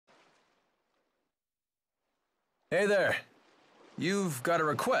Hey there. You've got a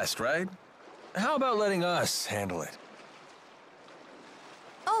request, right? How about letting us handle it?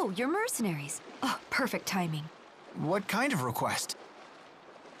 Oh, you're mercenaries. Oh, perfect timing. What kind of request?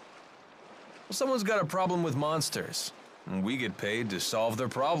 Someone's got a problem with monsters, and we get paid to solve their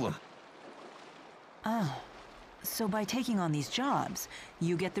problem. Oh, so by taking on these jobs,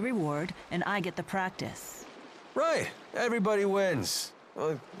 you get the reward and I get the practice. Right. Everybody wins.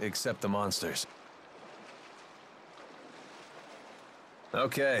 Well, except the monsters.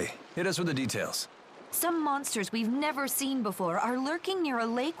 Okay, hit us with the details. Some monsters we've never seen before are lurking near a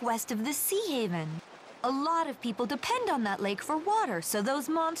lake west of the Sea Haven. A lot of people depend on that lake for water, so those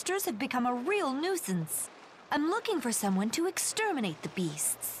monsters have become a real nuisance. I'm looking for someone to exterminate the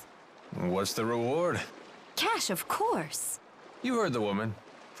beasts. What's the reward? Cash, of course. You heard the woman.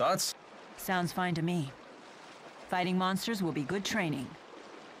 Thoughts? Sounds fine to me. Fighting monsters will be good training.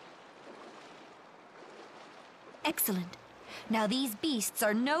 Excellent. Now these beasts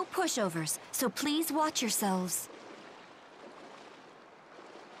are no pushovers, so please watch yourselves.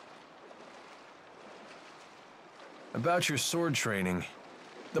 About your sword training.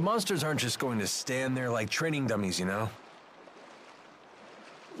 The monsters aren't just going to stand there like training dummies, you know?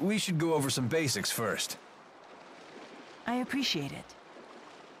 We should go over some basics first. I appreciate it.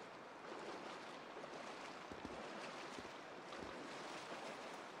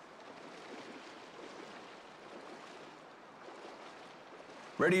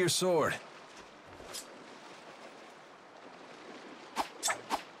 Ready your sword.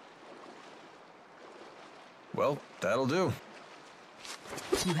 Well, that'll do.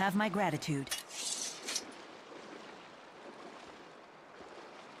 You have my gratitude.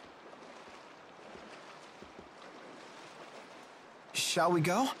 Shall we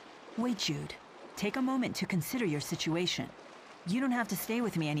go? Wait, Jude. Take a moment to consider your situation. You don't have to stay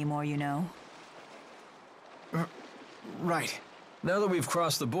with me anymore, you know. Right. Now that we've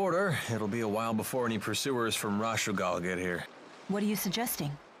crossed the border, it'll be a while before any pursuers from Rashugal get here. What are you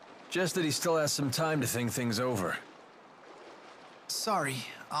suggesting? Just that he still has some time to think things over. Sorry,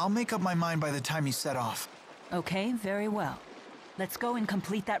 I'll make up my mind by the time you set off. Okay, very well. Let's go and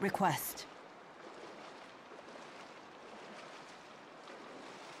complete that request.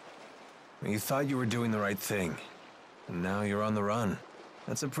 You thought you were doing the right thing, and now you're on the run.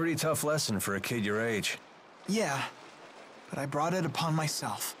 That's a pretty tough lesson for a kid your age. Yeah, but I brought it upon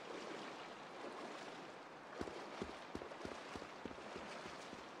myself.